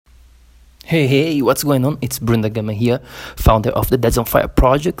Hey, what's going on? It's Brenda Gama here, founder of the Dads on Fire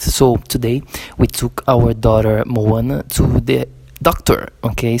project. So today we took our daughter Moana to the doctor.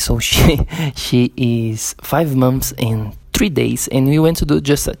 Okay, so she is 5 months and 3 days, and we went to do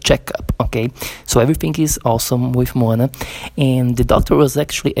just a checkup. Okay, so everything is awesome with Moana, and the doctor was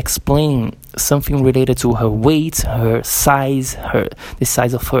actually explaining something related to her weight, her size, the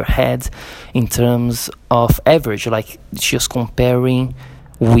size of her head in terms of average. Like she was comparing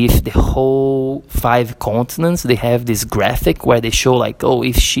with the whole 5 continents. They have this graphic where they show like,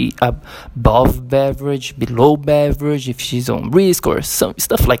 if she above average, below average, if she's on risk or some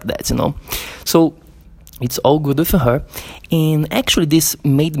stuff like that, So it's all good with her. And actually this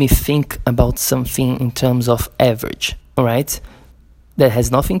made me think about something in terms of average, all right? That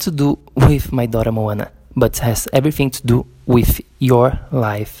has nothing to do with my daughter Moana, but has everything to do with your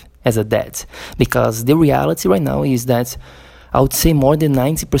life as a dad. Because the reality right now is that I would say more than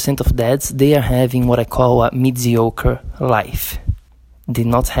 90% of dads, they are having what I call a mediocre life. They're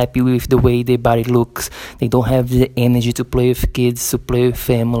not happy with the way their body looks. They don't have the energy to play with kids, to play with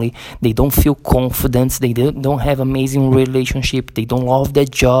family. They don't feel confident. They don't have amazing relationship. They don't love their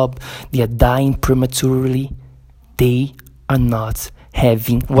job. They are dying prematurely. They are not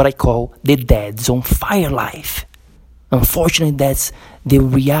having what I call the Dads on Fire life. Unfortunately, that's the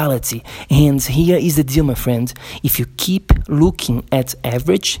reality. And here is the deal, my friend. If you keep looking at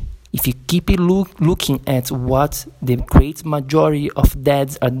average, if you keep looking at what the great majority of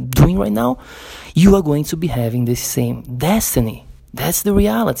dads are doing right now, you are going to be having the same destiny. That's the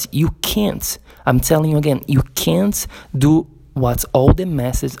reality. You can't. I'm telling you again, you can't do what all the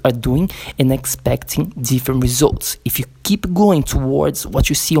masses are doing and expecting different results. If you keep going towards what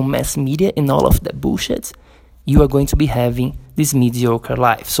you see on mass media and all of that bullshit, you are going to be having this mediocre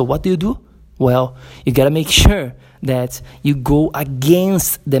life. So what do? Well, you gotta make sure that you go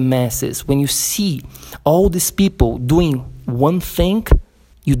against the masses. When you see all these people doing one thing,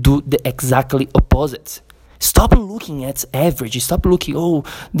 you do the exactly opposite. Stop looking at average. Stop looking,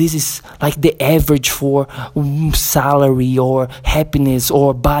 this is like the average for salary or happiness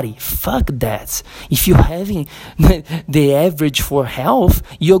or body. Fuck that. If you're having the average for health,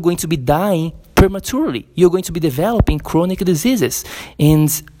 you're going to be dying prematurely. You're going to be developing chronic diseases.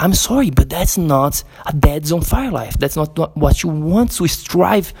 And I'm sorry, but that's not a Dads on Fire life. That's not what you want to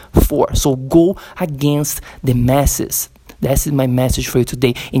strive for. So go against the masses. That's my message for you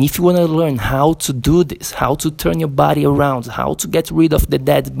today. And if you want to learn how to do this, how to turn your body around, how to get rid of the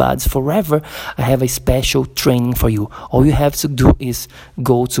dad bods forever, I have a special training for you. All you have to do is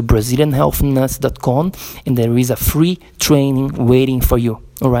go to BrazilianHealthNuts.com, and there is a free training waiting for you.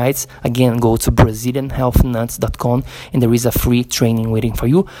 All right? Again, go to BrazilianHealthNuts.com, and there is a free training waiting for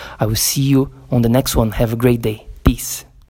you. I will see you on the next one. Have a great day. Peace.